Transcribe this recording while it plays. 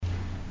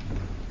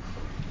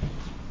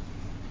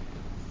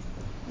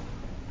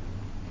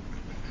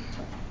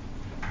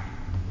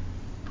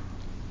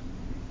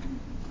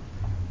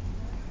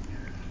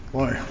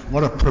Boy,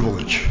 what a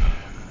privilege.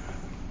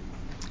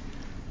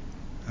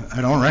 I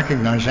don't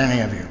recognize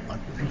any of you, but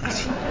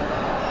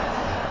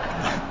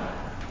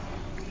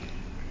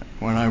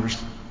when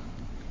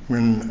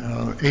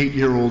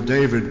 8-year-old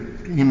David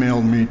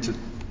emailed me to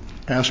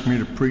ask me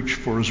to preach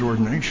for his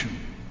ordination,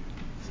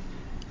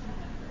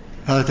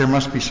 I thought there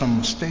must be some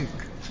mistake.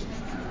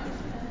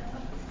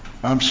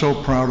 I'm so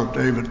proud of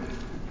David.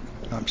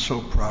 I'm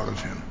so proud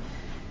of him.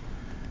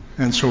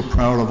 And so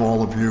proud of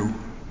all of you.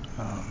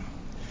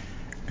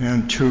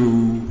 And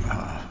to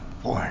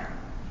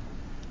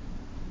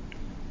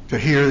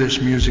hear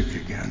this music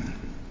again.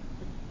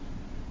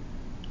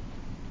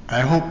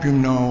 I hope you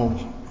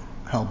know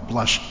how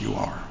blessed you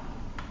are.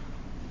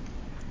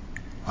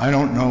 I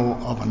don't know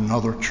of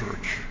another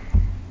church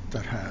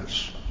that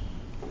has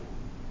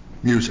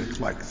music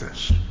like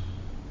this.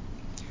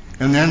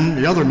 And then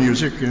the other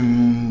music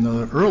in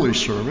the early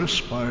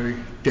service by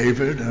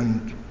David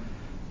and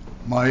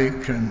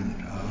Mike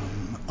and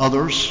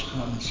others,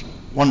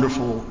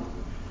 wonderful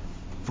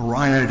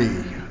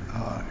variety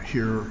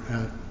here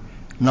at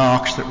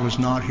Knox that was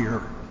not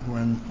here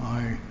when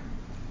I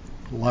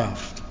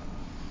left.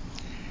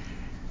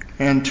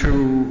 And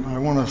I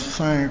want to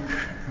thank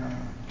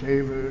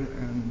David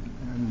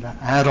and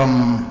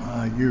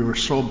Adam. You are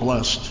so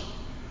blessed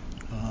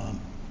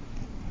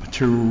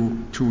to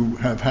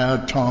have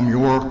had Tom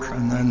York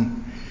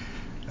and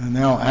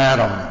now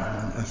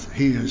Adam.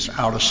 He is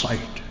out of sight.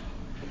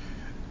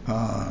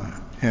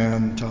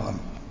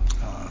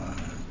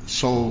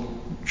 So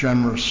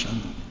generous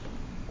and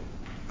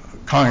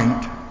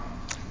kind.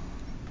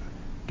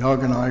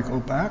 Doug and I go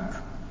back.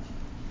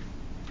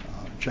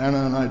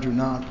 Jana and I do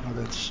not, but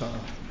it's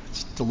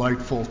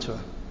delightful to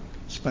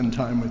spend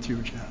time with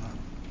you, Jana,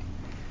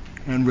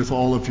 and with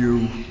all of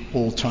you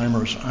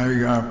old-timers.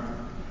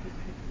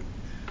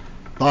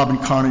 Bob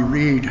and Connie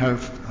Reed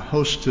have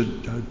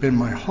been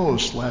my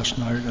host last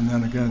night and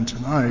then again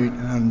tonight,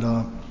 and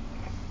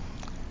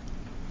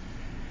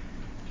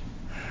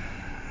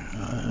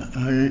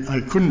I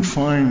couldn't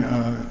find,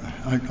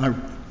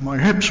 my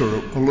hips are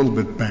a little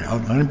bit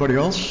bad. Anybody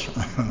else?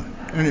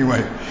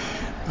 Anyway,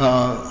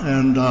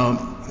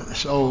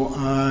 so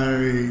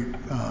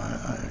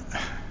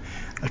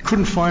I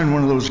couldn't find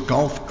one of those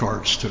golf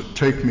carts to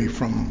take me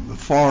from the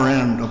far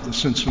end of the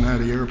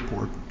Cincinnati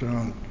airport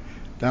down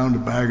to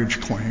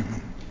baggage claim.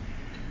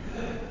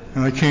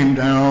 And I came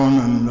down,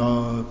 and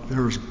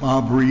there was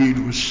Bob Reed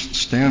was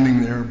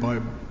standing there by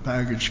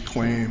baggage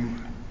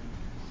claim,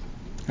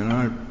 and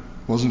I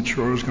wasn't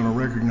sure I was going to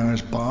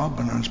recognize Bob,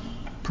 and I was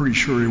pretty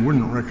sure he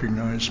wouldn't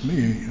recognize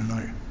me. And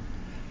I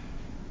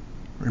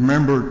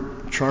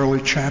remembered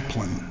Charlie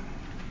Chaplin.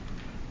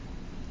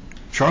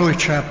 Charlie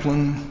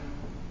Chaplin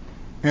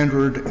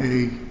entered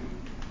a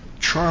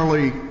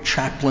Charlie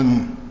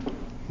Chaplin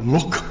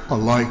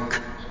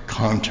look-alike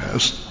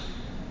contest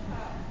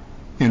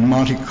in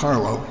Monte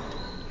Carlo,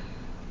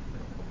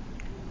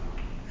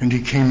 and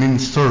he came in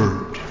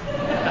third.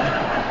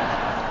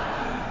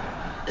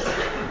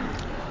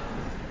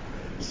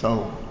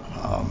 So,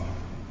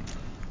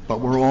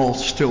 but we're all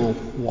still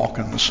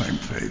walking the same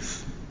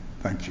faith.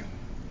 Thank you.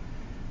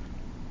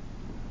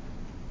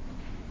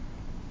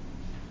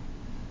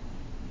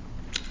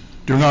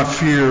 Do not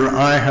fear,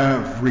 I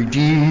have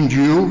redeemed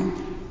you.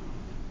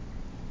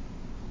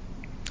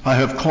 I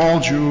have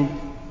called you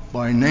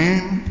by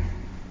name,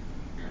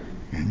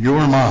 and you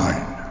are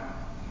mine.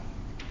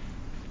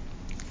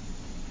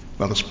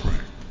 Let us pray.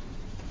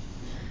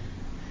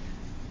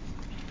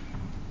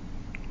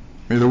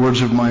 May the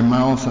words of my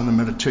mouth and the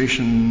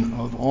meditation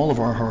of all of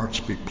our hearts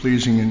be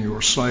pleasing in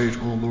your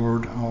sight, O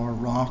Lord, our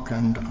rock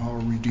and our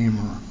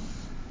Redeemer.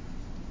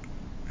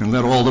 And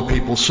let all the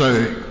people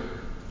say,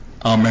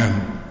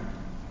 Amen.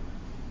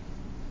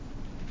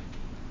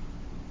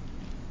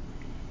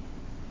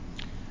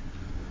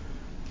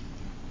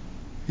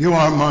 You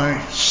are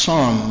my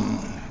Son,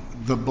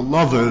 the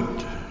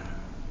beloved.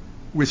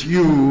 With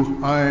you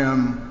I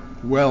am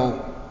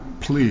well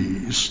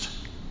pleased,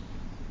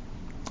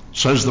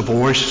 says the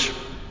voice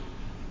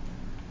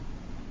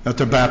at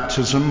the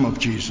baptism of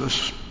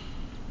Jesus.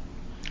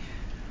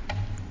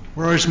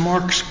 Whereas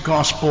Mark's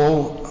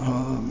gospel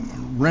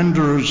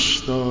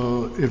renders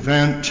the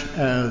event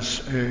as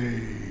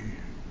an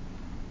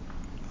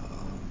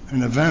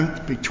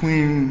event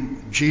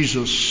between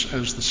Jesus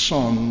as the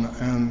Son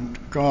and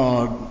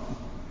God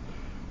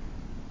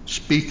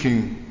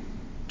speaking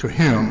to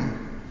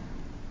him,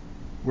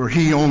 where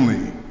he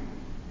only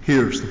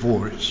hears the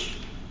voice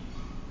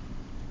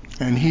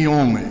and he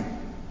only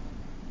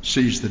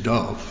sees the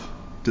dove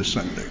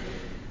descending.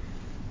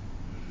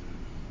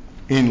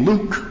 In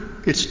Luke,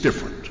 it's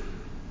different.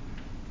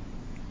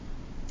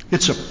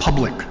 It's a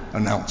public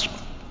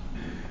announcement.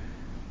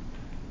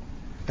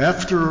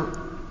 After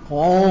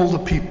all the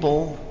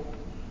people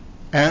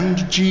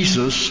and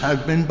Jesus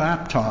had been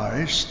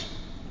baptized,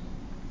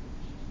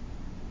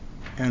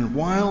 and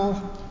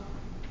while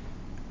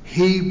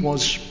he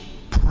was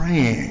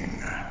praying,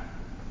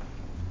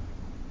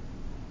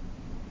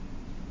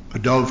 a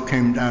dove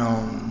came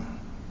down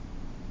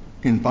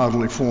in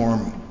bodily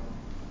form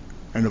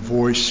and a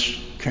voice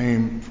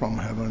came from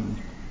heaven,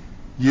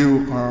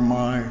 "You are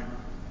my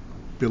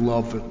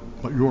beloved,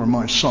 you are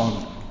my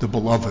son, the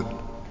beloved,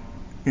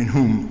 in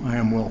whom I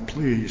am well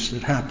pleased."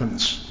 It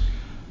happens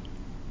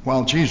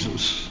while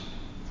Jesus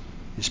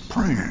is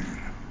praying.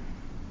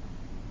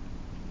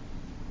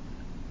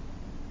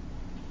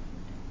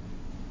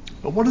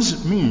 But what does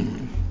it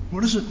mean?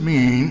 What does it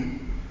mean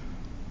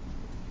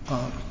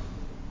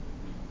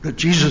that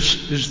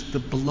Jesus is the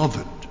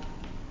beloved?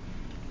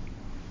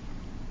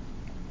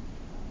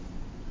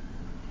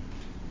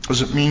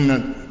 Does it mean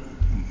that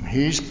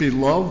he's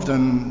beloved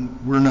and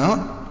we're not?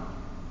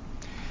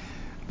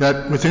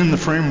 That within the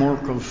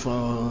framework of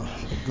the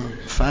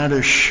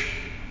faddish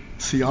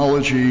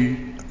theology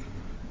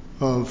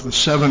of the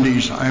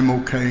 70s, I'm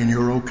okay and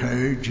you're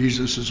okay,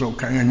 Jesus is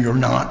okay and you're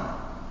not?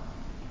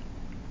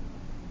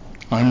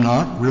 I'm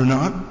not, we're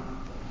not?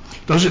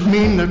 Does it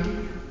mean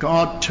that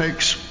God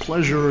takes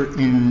pleasure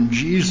in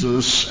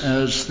Jesus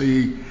as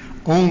the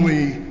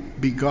only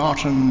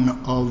begotten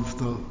of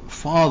the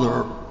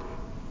Father,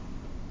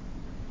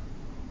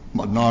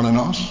 but not in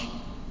us?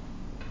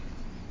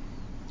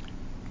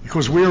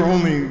 Because we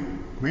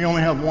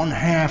only have one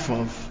half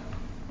of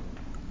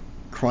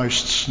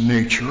Christ's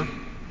nature,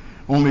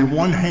 only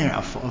one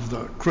half of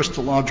the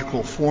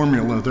Christological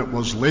formula that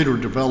was later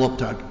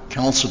developed at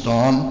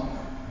Chalcedon.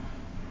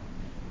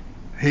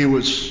 He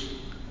was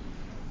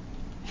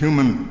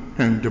human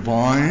and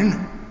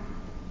divine,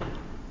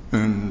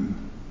 and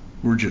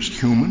we're just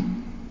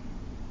human.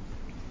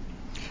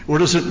 Or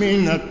does it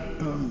mean that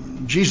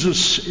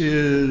Jesus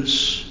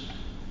is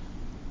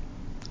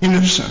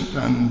innocent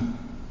and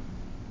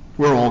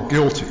we're all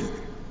guilty?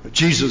 That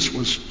Jesus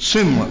was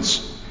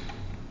sinless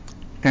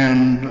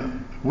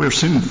and we're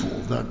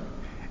sinful, that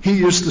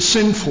he is the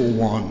sinful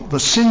one, the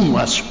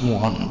sinless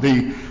one,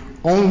 the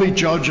only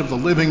judge of the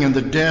living and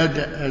the dead,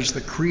 as the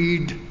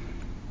Creed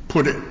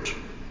put it.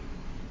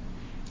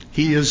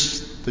 He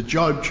is the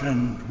judge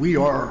and we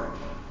are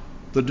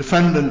the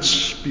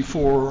defendants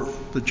before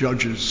the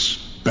judge's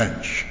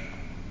bench.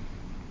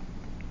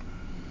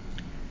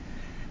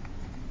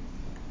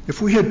 If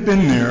we had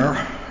been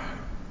there,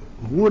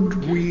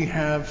 would we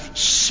have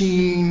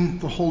seen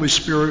the Holy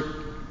Spirit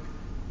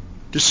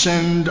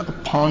descend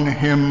upon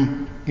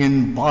him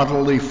in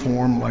bodily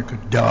form like a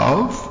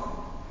dove?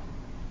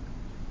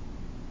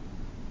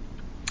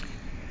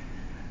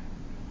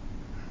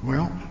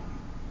 Well,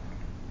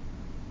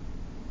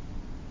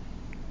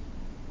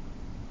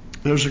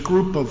 there's a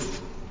group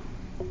of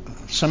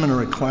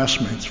seminary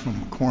classmates from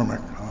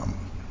McCormick.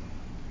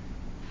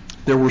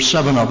 There were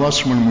 7 of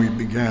us when we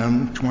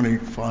began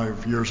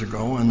 25 years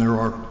ago, and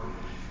there are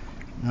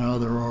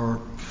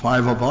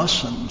 5 of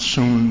us, and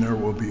soon there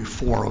will be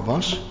 4 of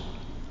us.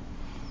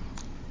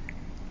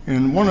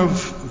 And one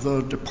of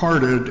the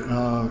departed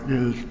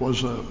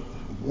was a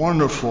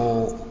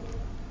wonderful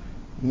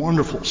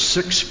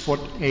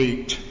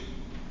 6'8".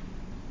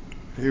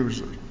 He was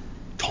a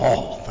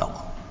tall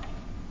fellow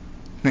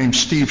named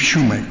Steve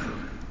Shoemaker.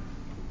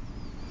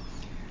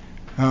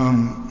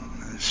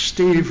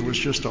 Steve was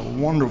just a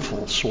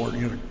wonderful sort.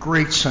 He had a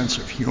great sense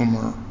of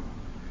humor.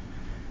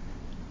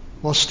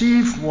 Well,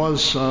 Steve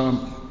was a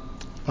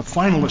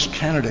finalist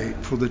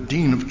candidate for the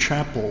Dean of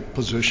Chapel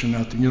position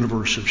at the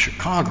University of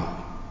Chicago.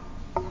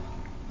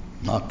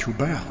 Not too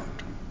bad.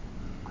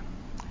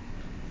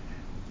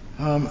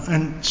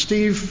 And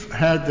Steve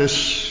had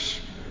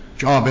this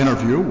job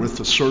interview with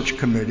the search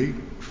committee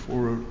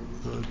for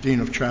the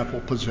Dean of Chapel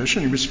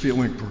position. He was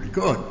feeling pretty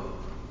good.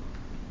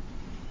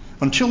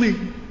 Until he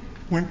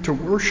went to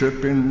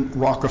worship in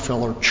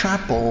Rockefeller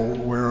Chapel,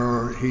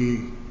 where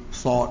he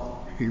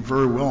thought he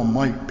very well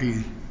might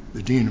be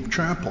the Dean of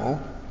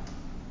Chapel.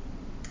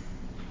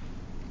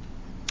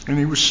 And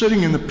he was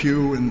sitting in the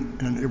pew,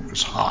 and it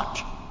was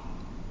hot.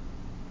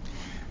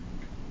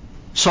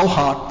 So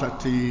hot that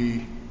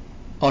the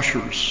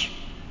ushers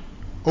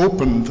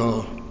opened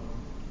the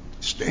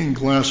stained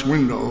glass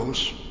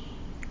windows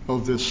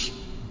of this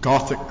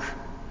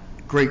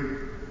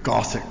great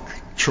Gothic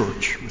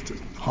church with the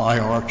high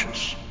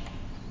arches.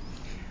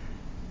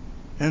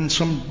 And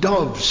some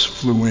doves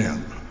flew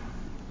in.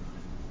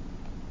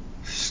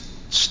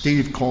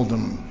 Steve called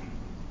them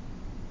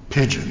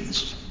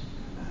pigeons.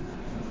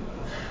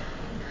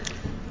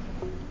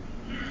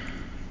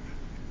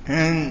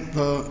 And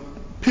the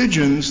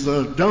pigeons,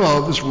 the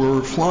doves,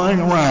 were flying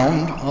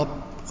around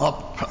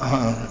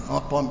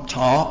up on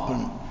top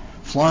and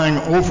flying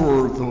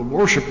over the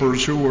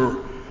worshipers who were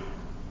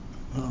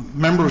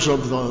members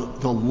of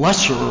the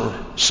lesser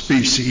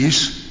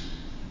species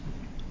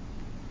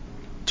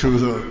to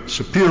the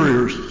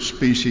superior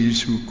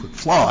species who could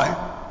fly.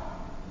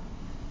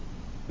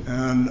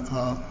 And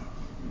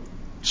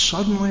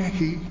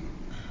suddenly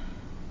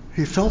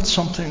he felt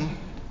something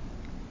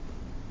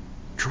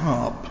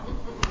drop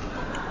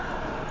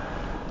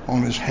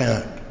on his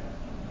head.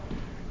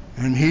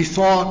 And he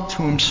thought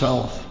to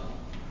himself,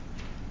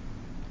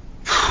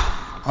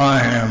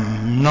 I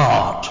am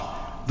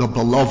not the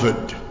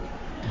beloved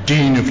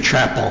Dean of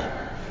Chapel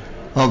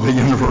of the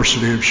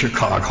University of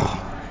Chicago.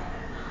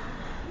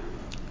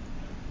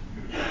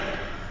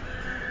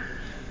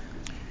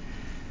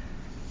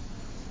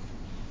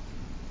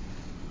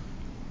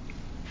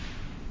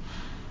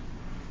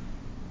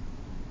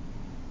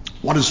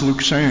 What is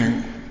Luke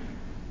saying?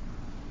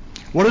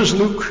 What is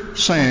Luke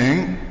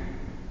saying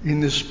in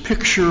this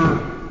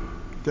picture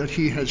that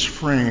he has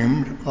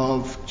framed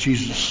of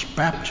Jesus'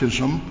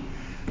 baptism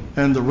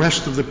and the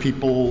rest of the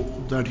people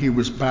that he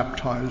was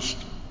baptized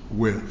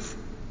with?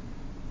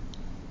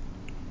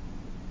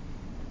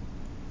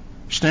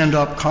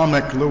 Stand-up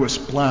comic Lewis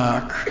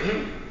Black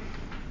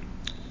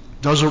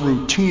does a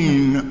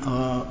routine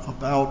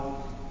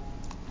about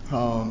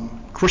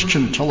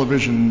Christian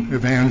television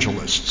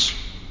evangelists.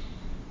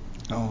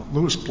 Now,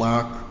 Lewis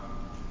Black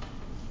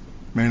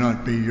may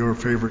not be your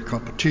favorite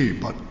cup of tea,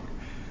 but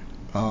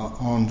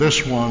on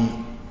this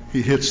one,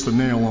 he hits the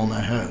nail on the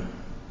head.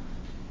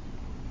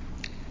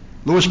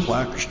 Lewis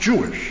Black is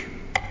Jewish,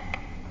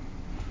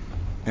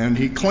 and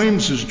he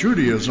claims his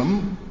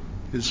Judaism,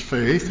 his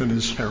faith and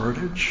his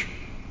heritage,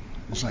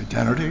 his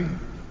identity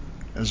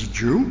as a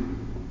Jew,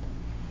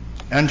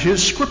 and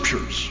his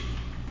scriptures,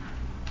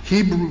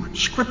 Hebrew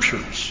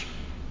scriptures.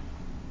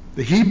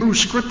 The Hebrew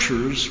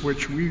scriptures,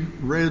 which we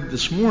read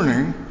this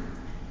morning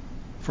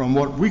from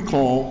what we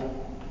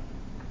call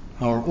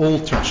our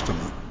Old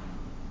Testament,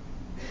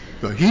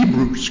 the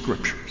Hebrew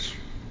scriptures.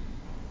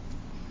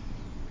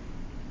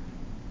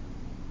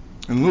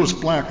 And Lewis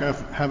Black,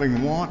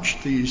 having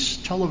watched these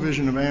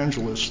television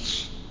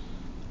evangelists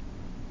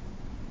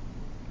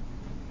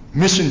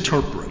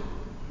misinterpret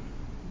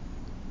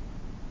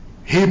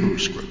Hebrew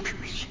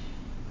scriptures,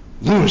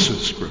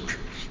 Lewis's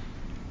scriptures,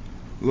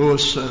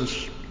 Lewis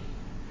says,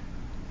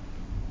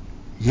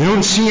 "You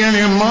don't see any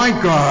of my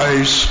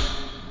guys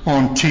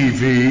on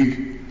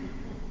TV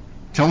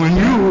telling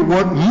you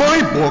what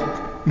my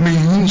book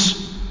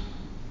means,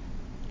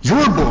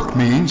 your book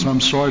means,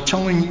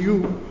 telling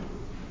you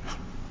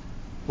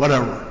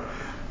whatever,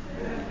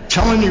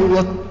 telling you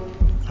what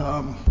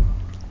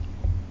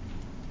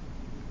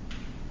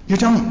you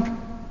don't.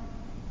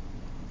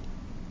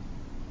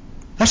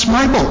 That's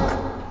my book.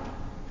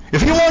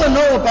 If you want to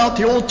know about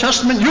the Old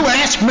Testament, you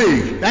ask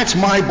me. That's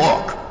my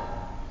book."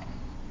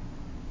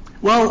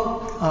 Well,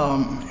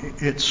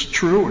 it's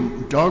true,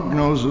 and Doug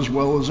knows as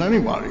well as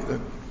anybody, that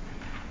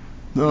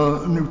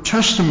the New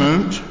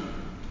Testament,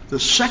 the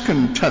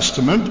Second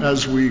Testament,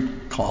 as we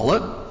call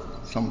it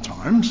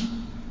sometimes,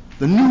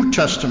 the New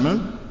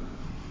Testament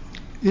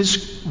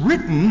is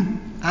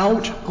written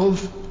out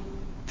of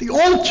the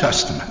Old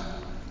Testament.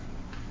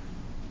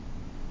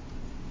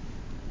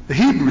 The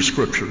Hebrew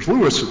scriptures,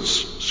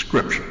 Lewis's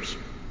scriptures.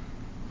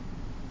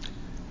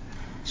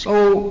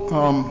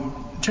 So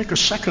take a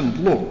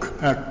second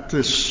look at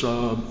this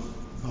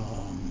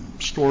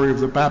story of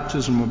the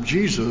baptism of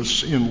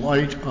Jesus in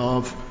light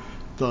of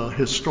the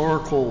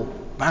historical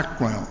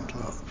background,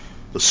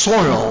 the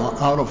soil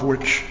out of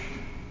which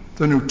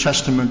the New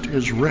Testament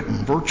is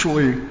written.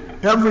 Virtually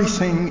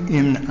everything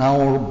in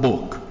our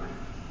book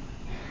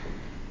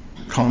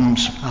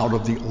comes out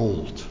of the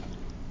Old.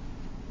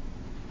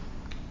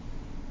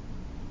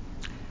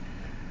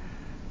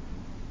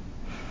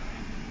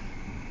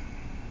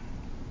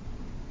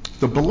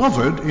 The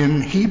beloved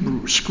in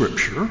Hebrew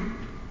scripture,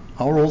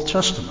 our Old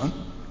Testament,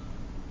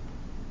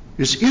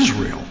 is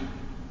Israel.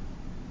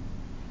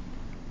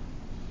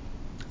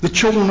 The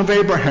children of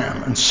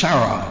Abraham and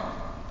Sarah,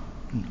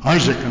 and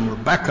Isaac and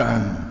Rebekah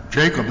and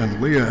Jacob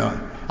and Leah,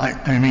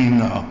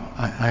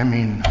 I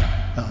mean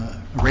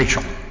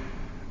Rachel,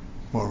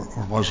 or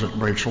was it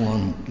Rachel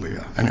and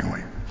Leah?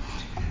 Anyway,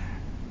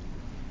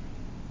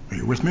 are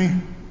you with me?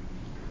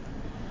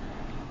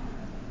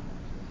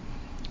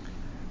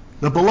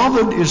 The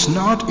beloved is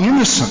not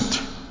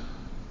innocent.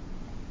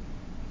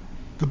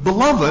 The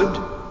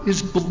beloved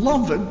is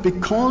beloved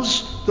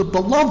because the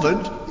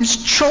beloved is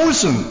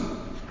chosen.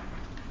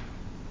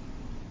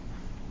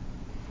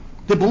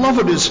 The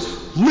beloved is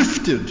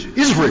lifted,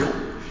 Israel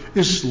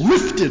is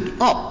lifted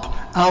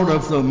up out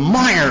of the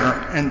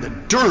mire and the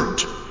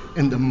dirt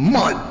and the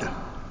mud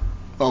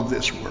of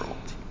this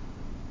world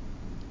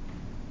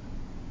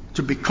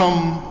to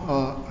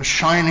become a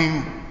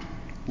shining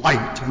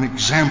light, an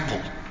example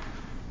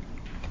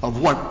of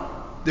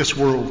what this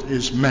world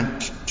is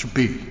meant to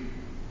be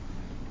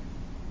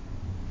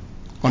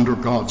under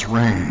God's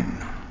reign.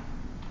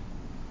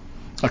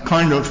 A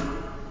kind of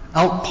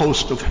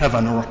outpost of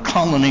heaven, or a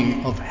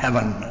colony of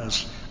heaven,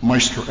 as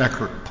Meister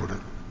Eckhart put it.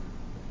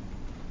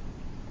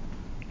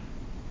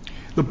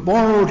 The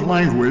borrowed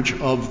language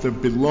of the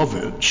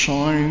beloved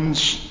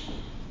shines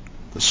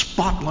the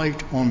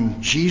spotlight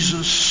on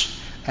Jesus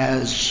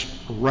as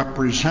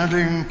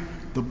representing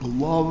the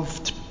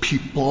beloved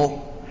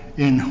people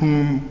in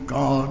whom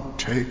God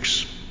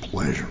takes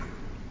pleasure.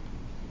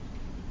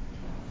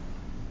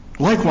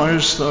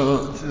 Likewise,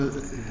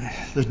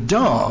 the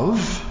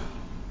dove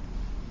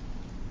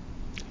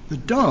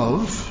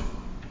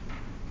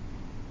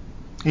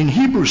in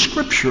Hebrew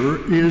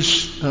scripture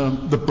is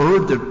the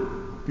bird that,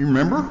 you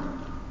remember?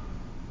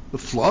 The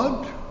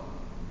flood?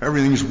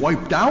 Everything's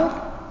wiped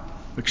out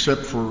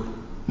except for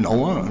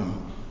Noah and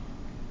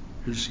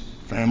his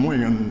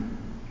family and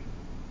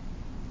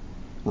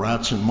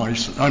rats and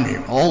mice,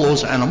 all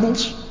those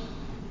animals.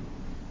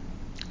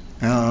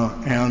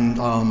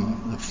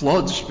 The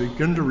floods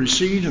begin to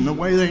recede, and the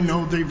way they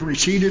know they've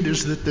receded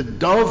is that the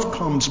dove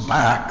comes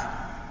back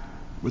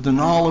with an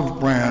olive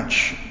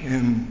branch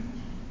in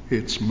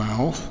its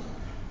mouth,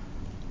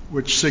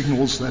 which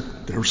signals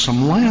that there's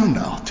some land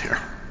out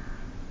there.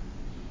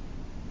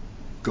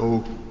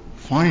 Go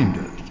find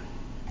it.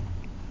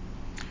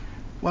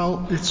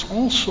 Well, it's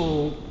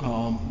also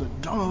the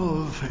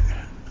dove,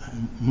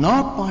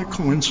 not by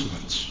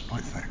coincidence, I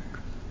think,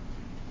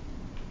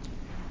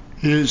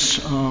 is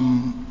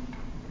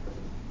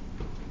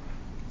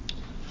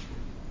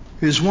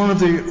one of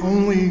the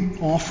only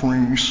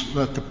offerings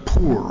that the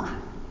poor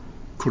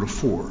could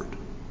afford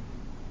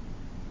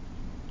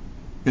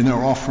in their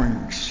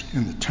offerings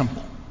in the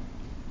temple.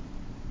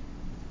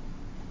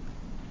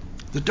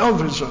 The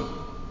dove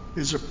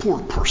is a poor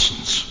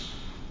person's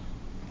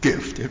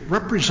gift. It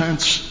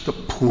represents the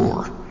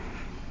poor.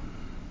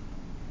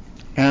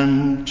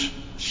 And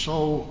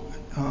so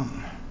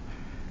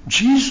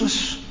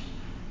Jesus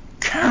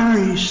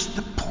carries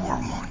the poor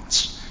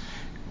ones.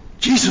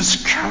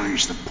 Jesus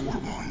carries the poor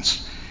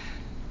ones.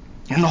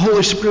 And the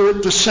Holy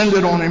Spirit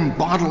descended on him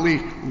bodily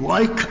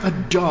like a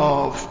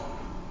dove.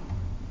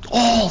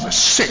 All the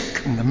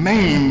sick and the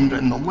maimed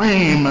and the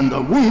lame and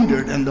the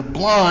wounded and the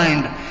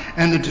blind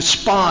and the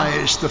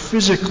despised, the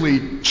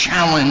physically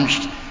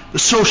challenged, the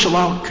social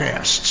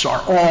outcasts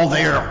are all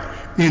there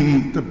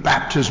in the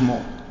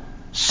baptismal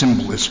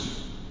symbolism.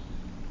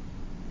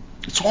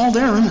 It's all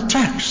there in the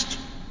text.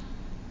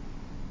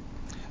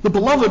 The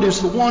beloved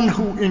is the one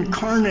who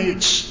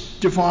incarnates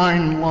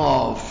divine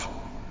love.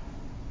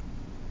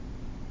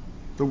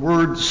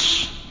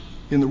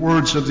 In the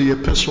words of the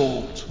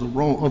epistle to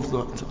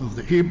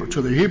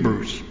the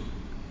Hebrews,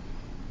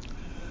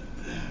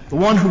 the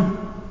one who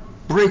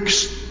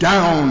breaks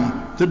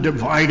down the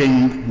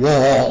dividing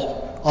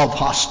wall of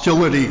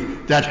hostility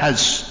that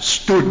has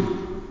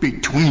stood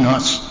between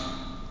us,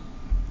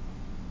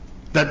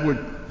 that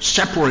would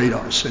separate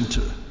us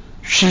into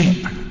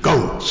sheep and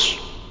goats,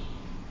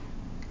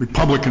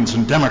 Republicans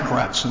and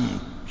Democrats and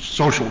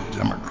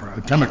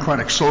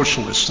democratic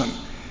socialists and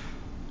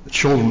the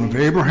children of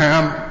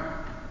Abraham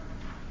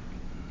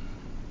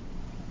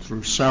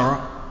through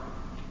Sarah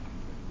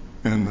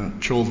and the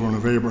children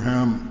of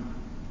Abraham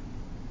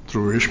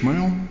through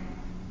Ishmael,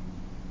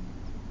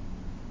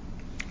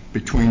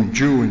 between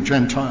Jew and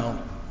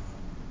Gentile.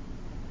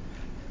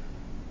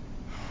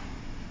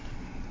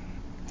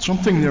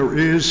 Something there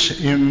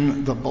is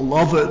in the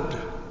beloved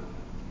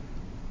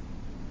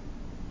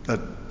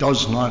that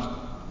does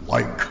not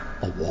like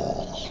a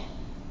wall.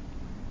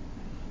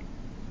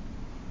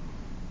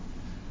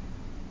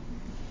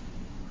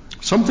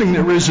 Something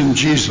there is in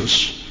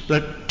Jesus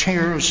that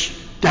tears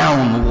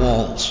down the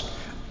walls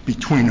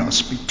between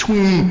us,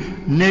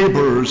 between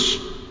neighbors,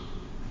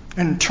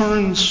 and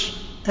turns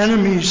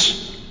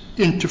enemies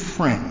into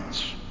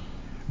friends,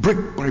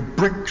 brick by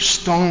brick,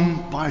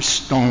 stone by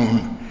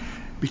stone,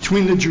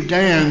 between the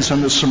Judeans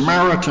and the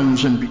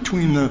Samaritans, and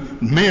between the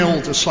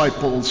male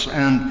disciples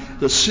and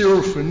the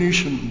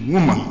Syrophoenician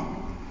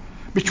woman,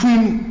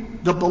 between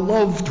the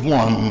beloved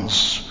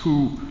ones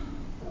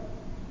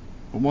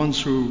the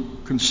ones who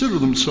consider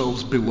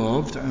themselves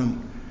beloved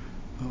and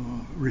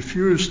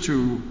refuse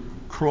to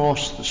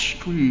cross the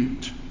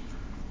street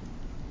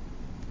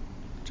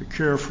to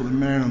care for the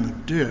man in the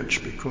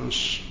ditch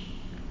because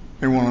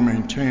they want to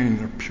maintain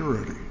their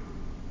purity.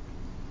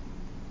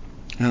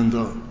 And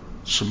the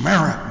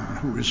Samaritan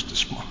who is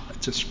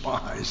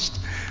despised,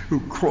 who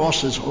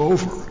crosses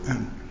over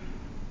and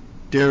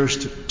dares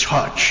to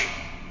touch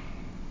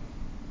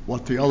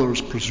what the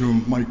others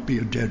presume might be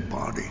a dead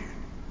body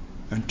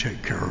and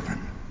take care of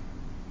him.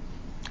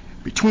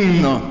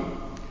 Between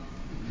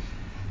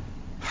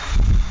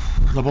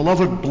the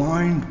beloved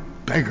blind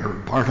beggar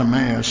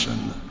Bartimaeus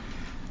and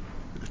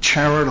the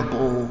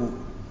charitable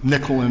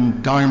nickel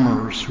and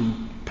dimers who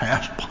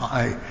pass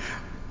by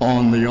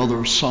on the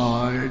other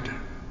side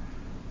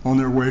on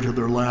their way to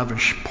their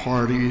lavish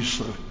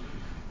parties,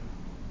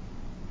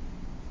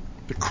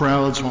 the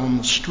crowds on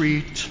the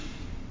street,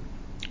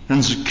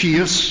 and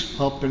Zacchaeus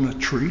up in a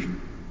tree,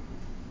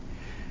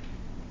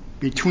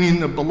 between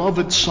the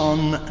beloved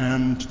Son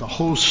and the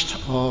host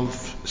of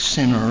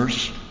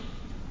sinners,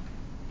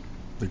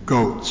 the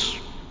goats,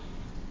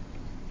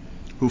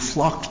 who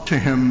flocked to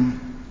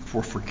him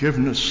for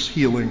forgiveness,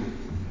 healing,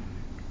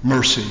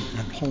 mercy,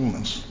 and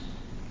wholeness.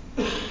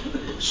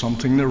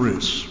 Something there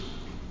is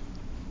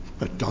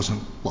that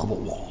doesn't love a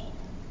wall.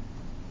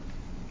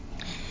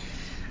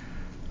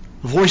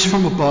 The voice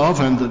from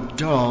above and the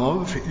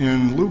dove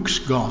in Luke's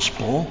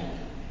gospel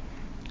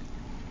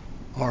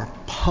are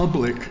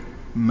public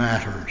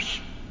matters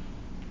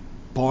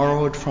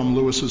borrowed from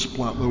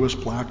Lewis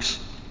Black's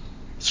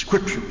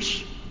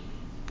scriptures,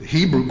 the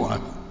Hebrew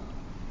Bible.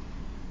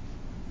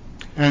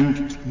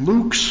 And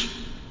Luke's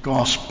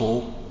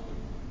gospel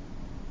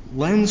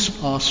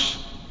lends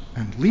us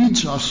and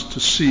leads us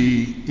to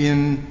see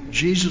in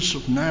Jesus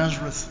of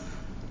Nazareth,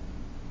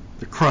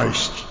 the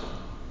Christ,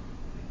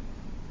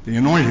 the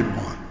Anointed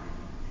One,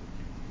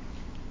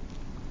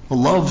 a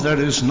love that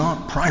is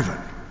not private,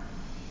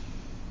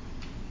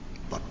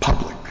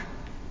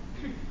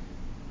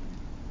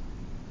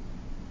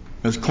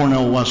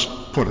 Cornel West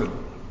put it,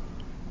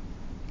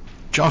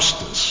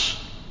 justice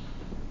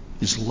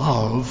is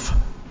love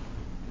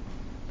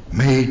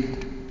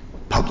made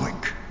public.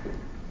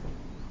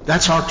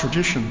 That's our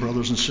tradition,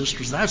 brothers and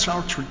sisters. That's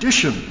our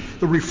tradition,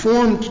 the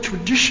Reformed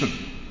tradition.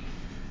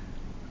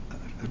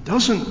 It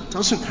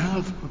doesn't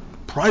have a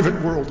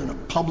private world and a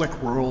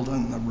public world,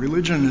 and the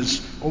religion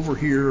is over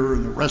here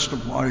and the rest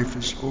of life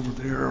is over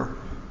there.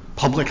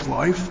 Public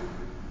life.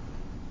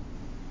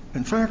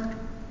 In fact,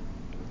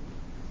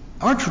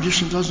 our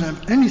tradition doesn't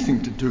have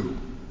anything to do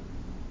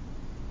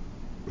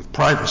with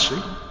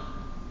privacy.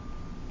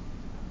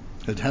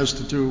 It has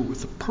to do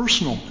with the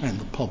personal and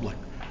the public,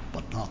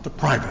 but not the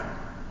private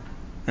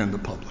and the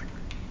public.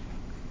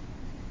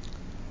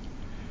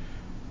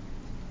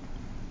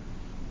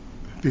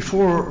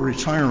 Before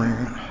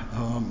retiring,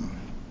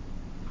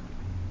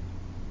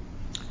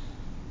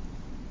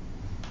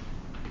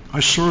 I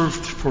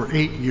served for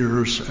 8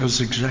 years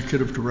as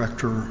executive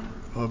director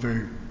of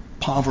a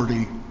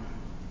poverty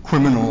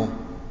criminal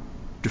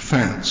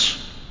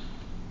defense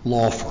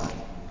law firm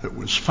that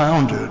was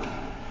founded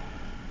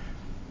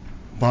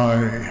by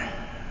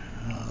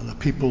the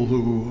people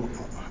who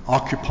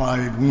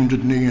occupied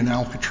Wounded Knee and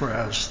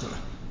Alcatraz, the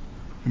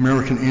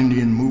American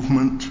Indian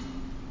movement,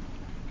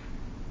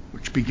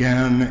 which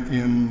began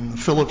in the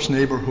Phillips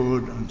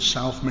neighborhood in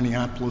South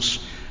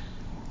Minneapolis,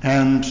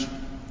 and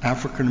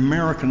African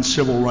American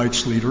civil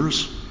rights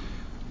leaders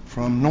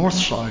from North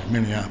Side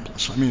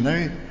Minneapolis. I mean,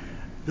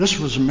 this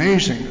was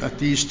amazing that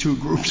these two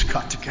groups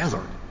got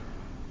together.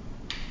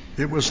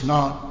 It was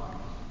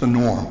not the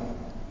norm.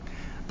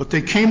 But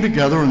they came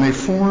together and they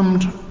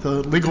formed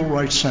the Legal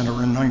Rights Center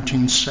in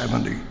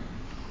 1970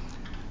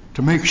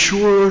 to make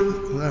sure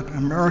that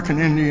American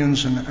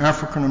Indians and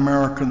African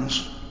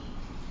Americans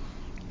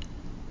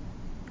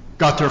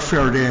got their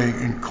fair day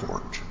in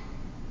court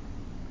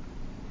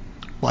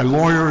by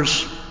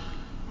lawyers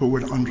who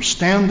would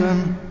understand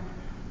them,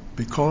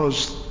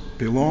 because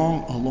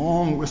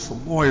along with the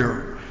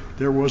lawyer,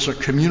 there was a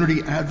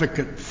community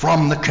advocate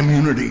from the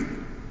community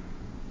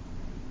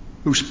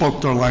who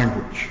spoke their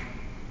language.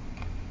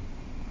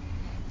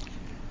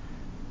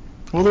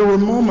 Well, there were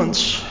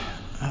moments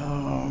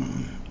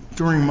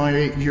during my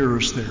 8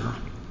 years there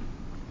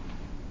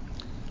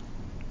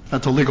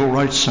at the Legal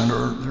Rights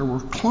Center, there were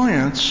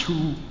clients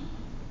who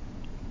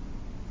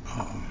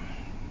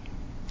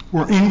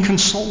were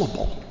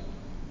inconsolable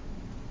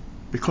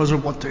because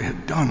of what they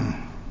had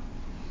done,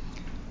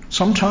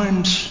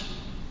 sometimes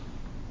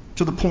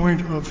to the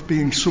point of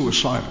being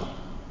suicidal.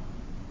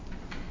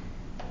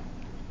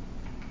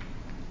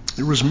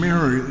 There was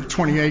Mary, the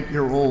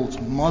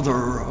 28-year-old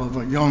mother of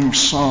a young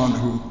son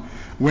who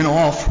went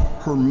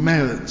off her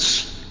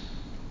meds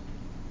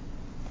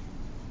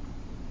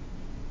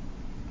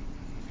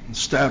and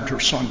stabbed her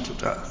son to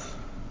death.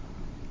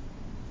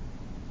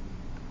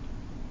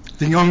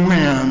 The young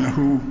man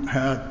who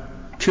had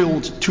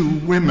killed two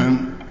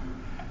women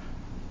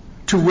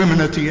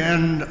at the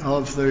end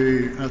of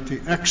at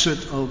the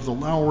exit of the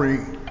Lowry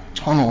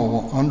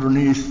Tunnel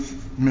underneath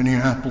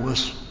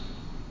Minneapolis,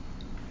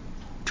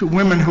 two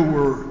women who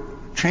were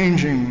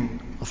changing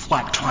a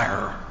flat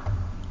tire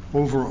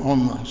over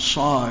on the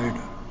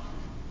side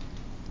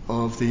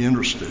of the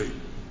interstate.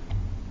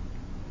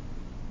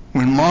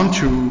 When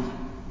Montu,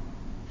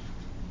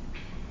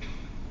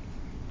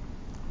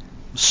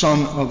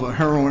 son of a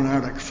heroin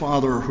addict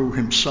father who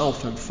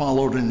himself had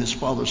followed in his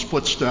father's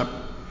footstep,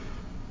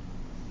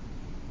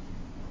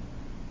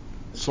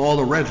 saw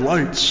the red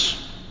lights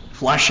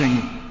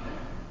flashing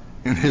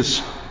in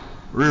his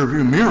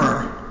rearview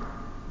mirror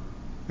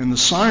and the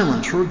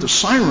sirens, heard the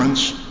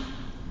sirens,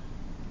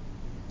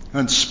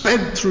 and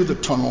sped through the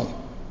tunnel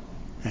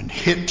and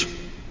hit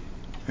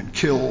and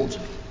killed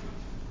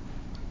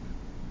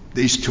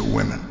these two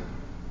women.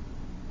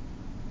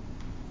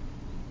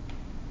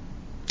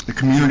 The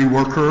community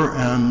worker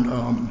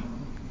and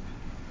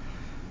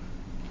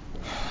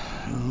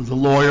the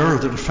lawyer,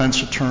 the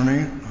defense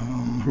attorney,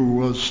 who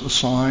was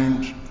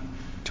assigned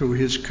to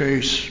his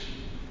case,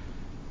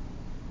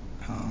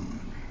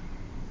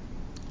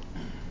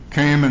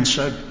 came and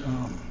said,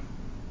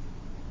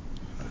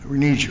 "We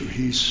need you.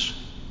 He's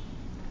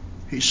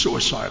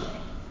suicidal."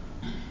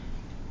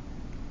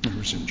 He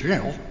was in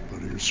jail,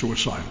 but he was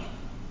suicidal.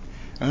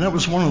 And that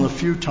was one of the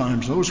few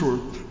times, those were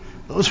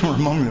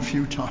among the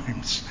few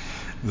times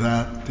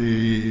that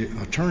the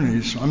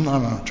attorneys, I'm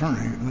not an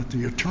attorney, that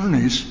the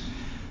attorneys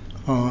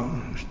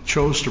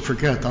chose to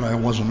forget that I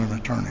wasn't an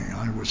attorney.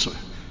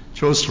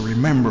 Chose to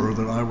remember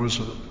that I was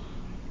a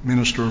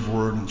minister of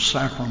word and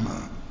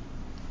sacrament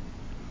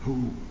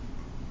who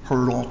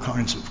heard all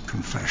kinds of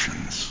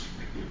confessions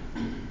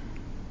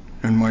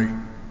and might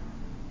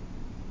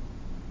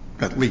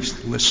at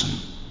least listen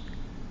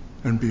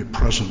and be a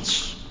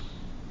presence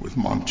with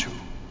Montu.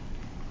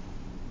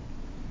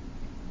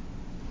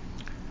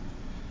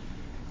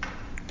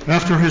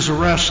 After his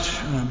arrest,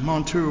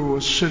 Montu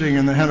was sitting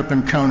in the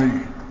Hennepin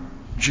County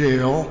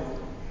Jail,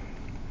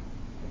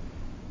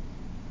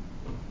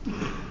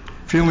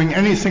 feeling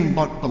anything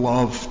but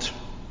beloved.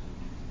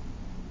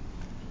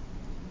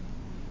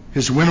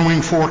 His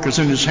winnowing fork is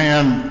in his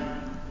hand.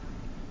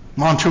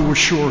 Montu was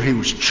sure he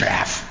was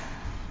chaff.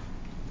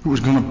 He was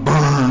going to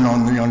burn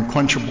on the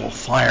unquenchable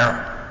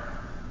fire,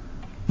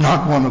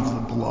 not one of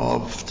the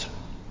beloved,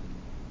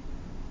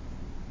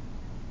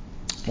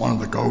 one of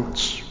the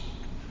goats.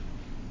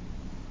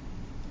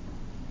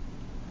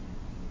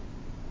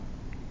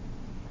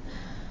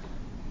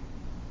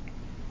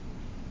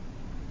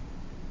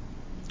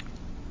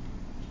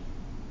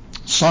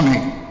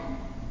 Sonny,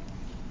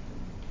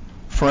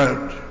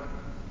 Fred,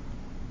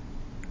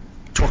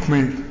 took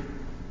me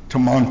to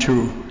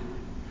Montu.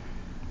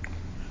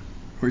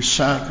 We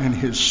sat in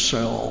his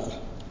cell.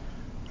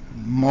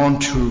 And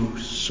Montu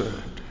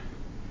said,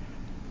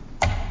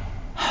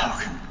 how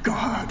can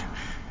God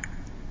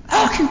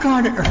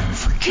ever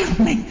forgive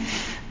me?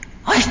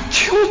 I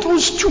killed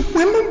those two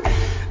women.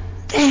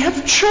 They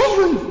have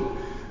children.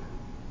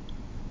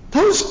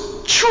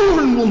 Those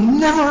children will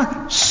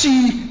never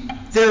see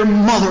their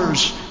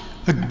mothers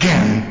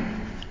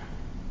again.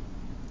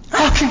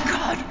 How can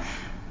God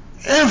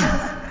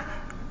ever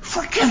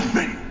forgive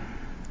me?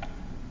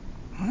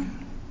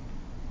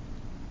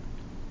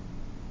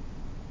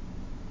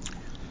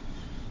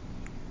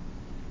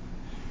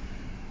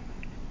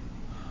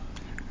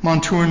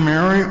 Montu and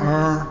Mary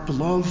are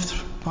beloved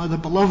by the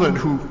beloved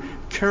who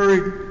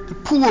carried the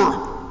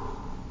poor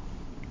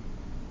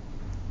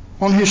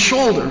on his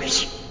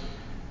shoulders.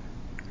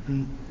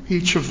 And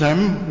each of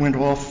them went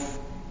off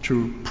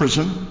to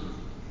prison,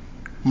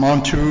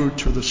 Montu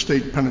to the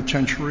state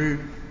penitentiary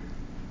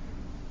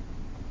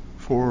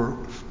for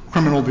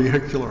criminal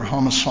vehicular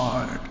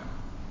homicide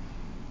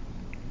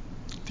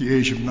at the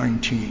age of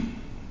 19,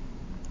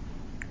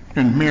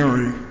 and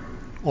Mary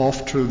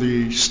off to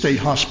the state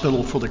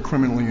hospital for the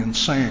criminally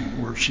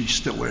insane, where she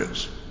still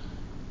is.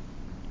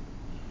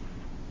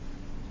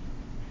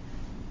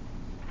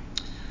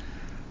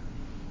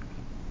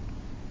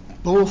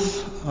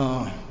 Both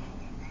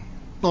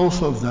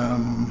of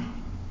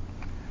them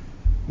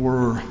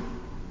were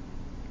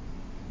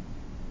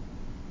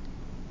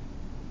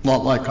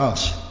not like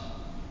us.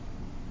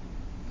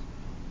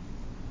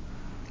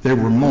 They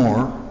were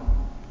more,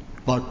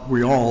 but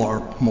we all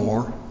are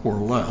more or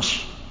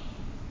less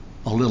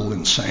a little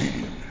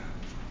insane.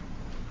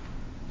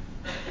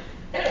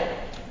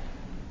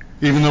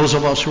 Even those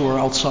of us who are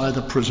outside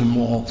the prison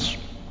walls,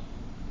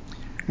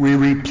 we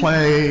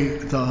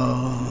replay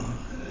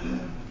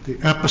the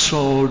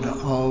episode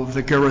of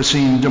the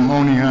Gerasene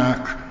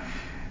demoniac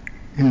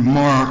in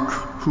Mark,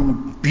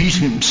 who beat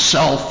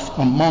himself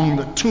among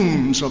the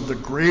tombs of the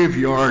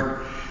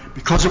graveyard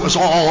because it was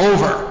all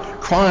over,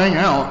 crying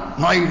out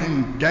night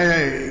and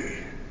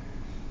day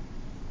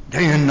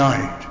and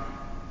night.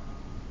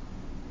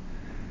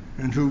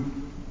 And who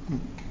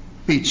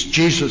beats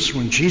Jesus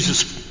when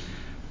Jesus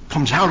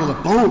comes out of the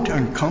boat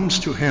and comes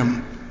to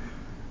him.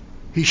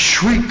 He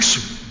shrieks,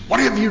 "What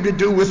have you to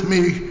do with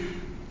me,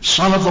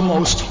 Son of the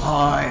Most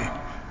High?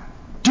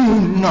 Do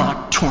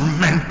not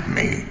torment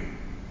me."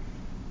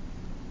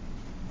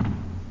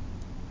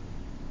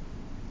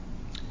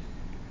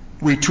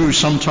 We too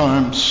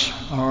sometimes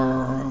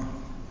are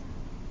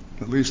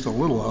at least a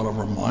little out of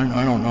our mind.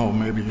 I don't know,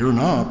 maybe you're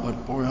not,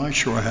 but boy, I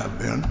sure have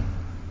been.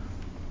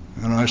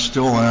 And I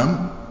still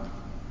am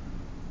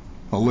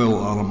a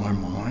little out of my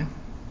mind.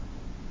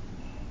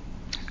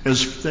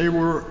 As they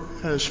were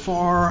as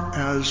far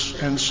as,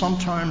 and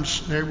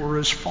sometimes they were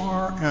as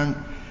far and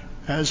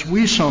as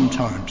we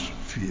sometimes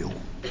feel,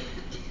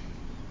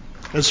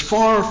 as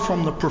far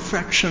from the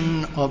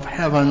perfection of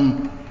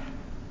heaven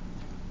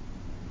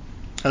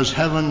as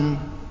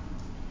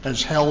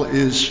hell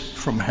is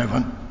from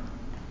heaven,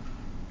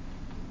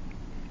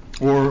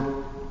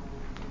 or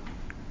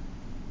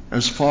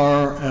as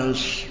far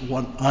as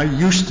what I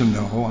used to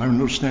know. I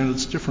understand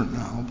it's different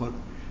now, but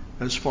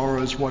as far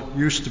as what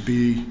used to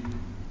be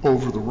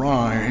over the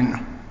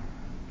Rhine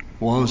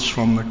was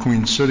from the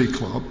Queen City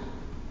Club.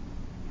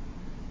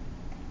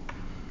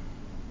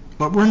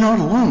 But we're not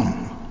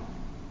alone.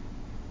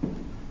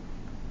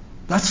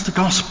 That's the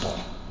gospel.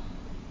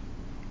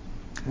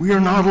 We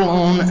are not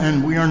alone,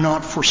 and we are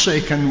not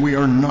forsaken. We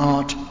are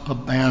not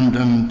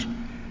abandoned.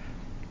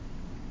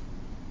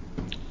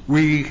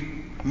 We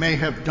may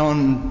have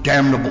done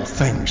damnable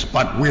things,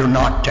 but we're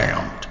not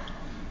damned.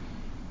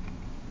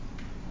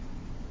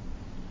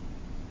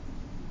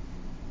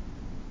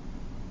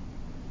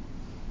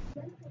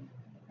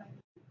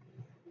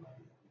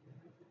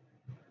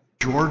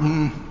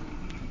 Jordan,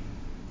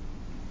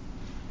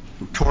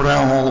 who tore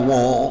down all the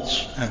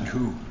walls and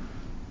who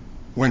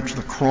went to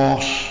the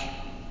cross,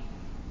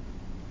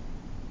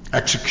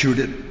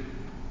 executed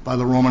by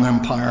the Roman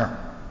Empire,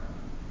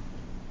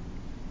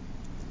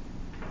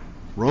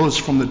 rose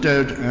from the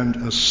dead and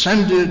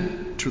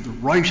ascended to the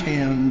right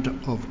hand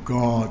of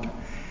God,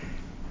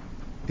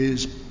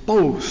 is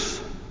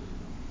both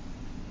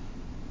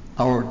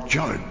our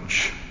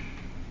judge,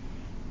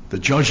 the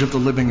judge of the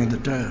living and the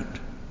dead,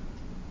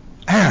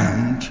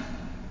 and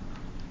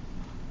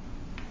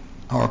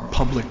our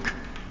public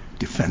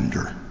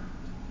defender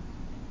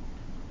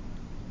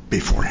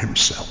before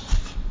himself.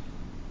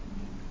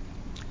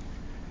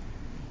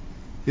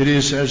 It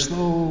is as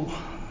though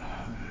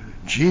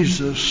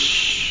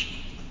Jesus,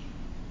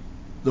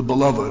 the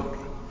beloved,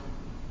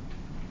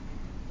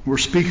 were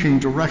speaking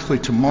directly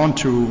to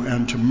Montu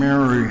and to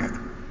Mary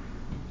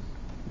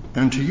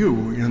and to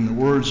you in the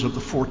words of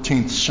the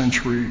 14th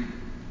century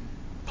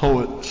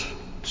poet,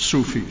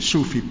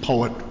 Sufi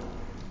poet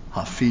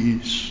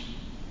Hafiz.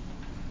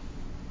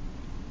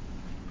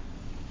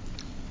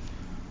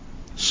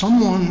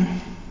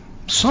 Someone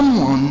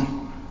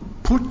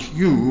put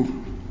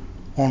you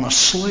on a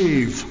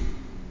slave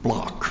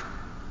block.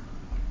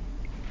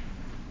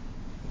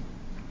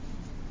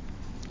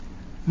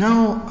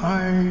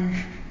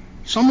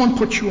 Someone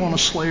put you on a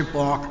slave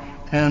block,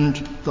 and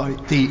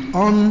the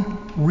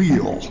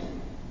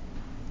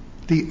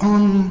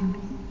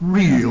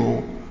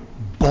unreal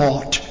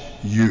bought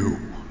you.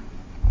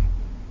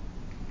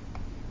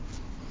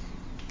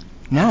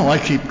 Now I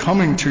keep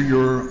coming to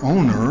your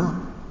owner,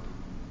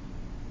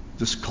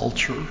 this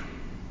culture,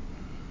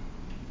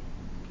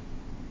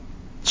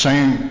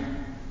 saying,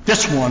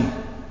 this one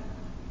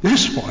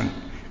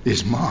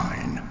is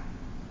mine.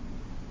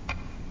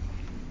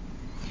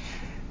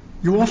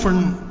 You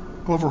often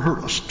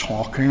overheard us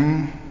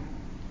talking,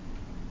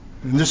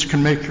 and this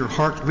can make your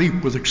heart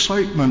leap with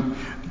excitement.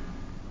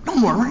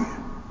 Don't worry.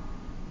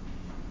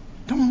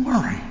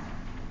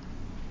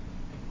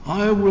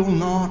 I will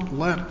not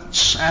let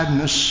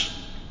sadness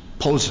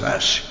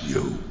possess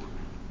you.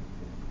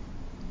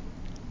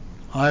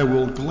 I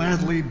will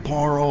gladly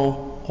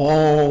borrow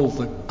all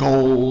the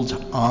gold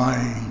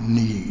I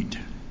need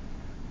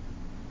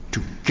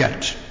to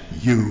get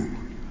you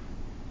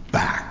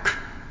back.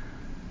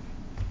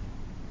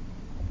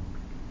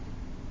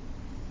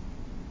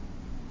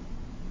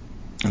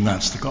 And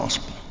that's the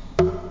gospel.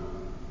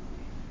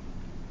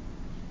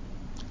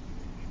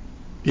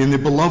 In the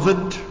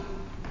beloved,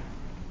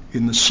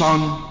 in the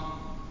Son,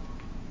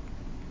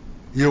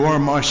 you are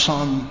my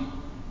Son,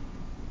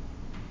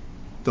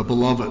 the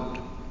beloved,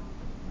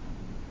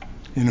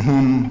 in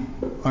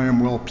whom I am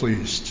well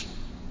pleased.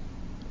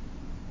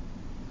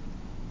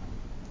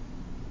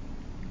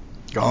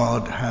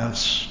 God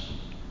has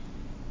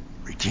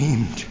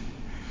redeemed